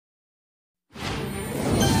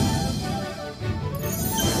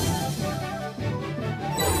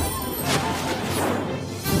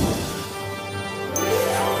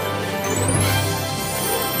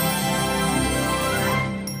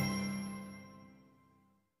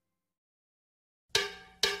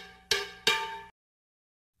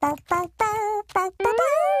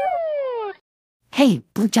Hey,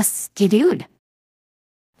 Blue just skidooed.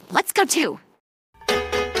 Let's go too.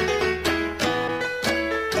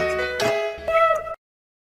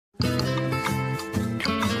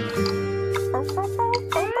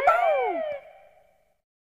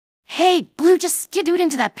 Hey, Blue just skidooed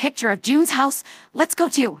into that picture of June's house. Let's go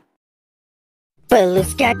too. Blue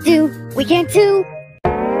skidoo, we can too.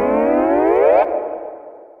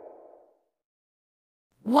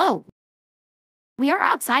 Whoa. We are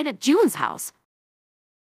outside at June's house.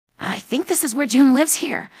 I think this is where June lives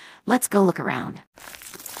here. Let's go look around.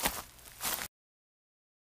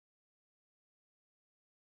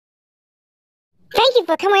 Thank you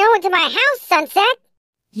for coming over to my house, Sunset.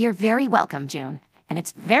 You're very welcome, June, and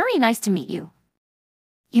it's very nice to meet you.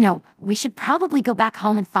 You know, we should probably go back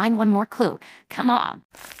home and find one more clue. Come on.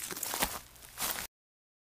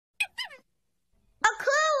 A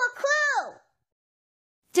clue!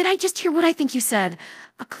 Did I just hear what I think you said?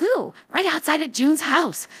 A clue, right outside at June's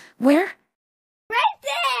house. Where? Right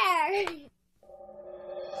there!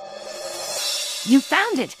 You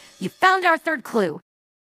found it! You found our third clue.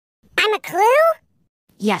 I'm a clue?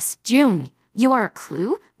 Yes, June, you are a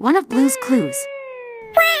clue, one of Blue's clues.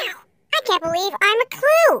 Wow! I can't believe I'm a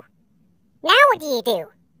clue! Now what do you do?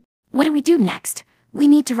 What do we do next? We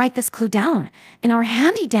need to write this clue down in our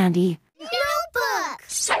handy-dandy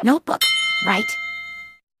notebook, right?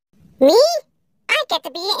 Me? I get to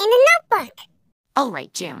be in the notebook. All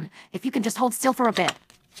right, June, if you can just hold still for a bit.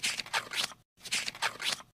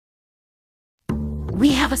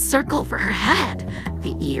 We have a circle for her head,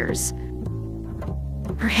 the ears,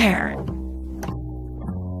 her hair,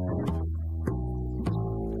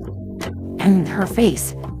 and her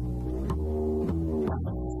face.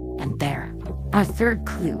 And there, our third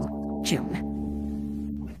clue,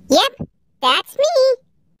 June. Yep, that's me.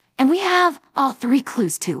 And we have all three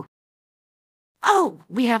clues, too. Oh,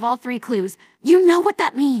 we have all three clues. You know what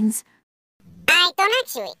that means. I don't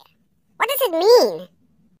actually. What does it mean?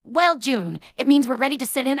 Well, June, it means we're ready to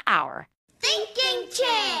sit in our Thinking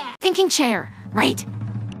chair. thinking chair, right?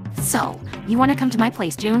 So, you want to come to my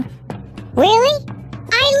place, June? Really?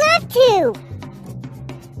 I love to.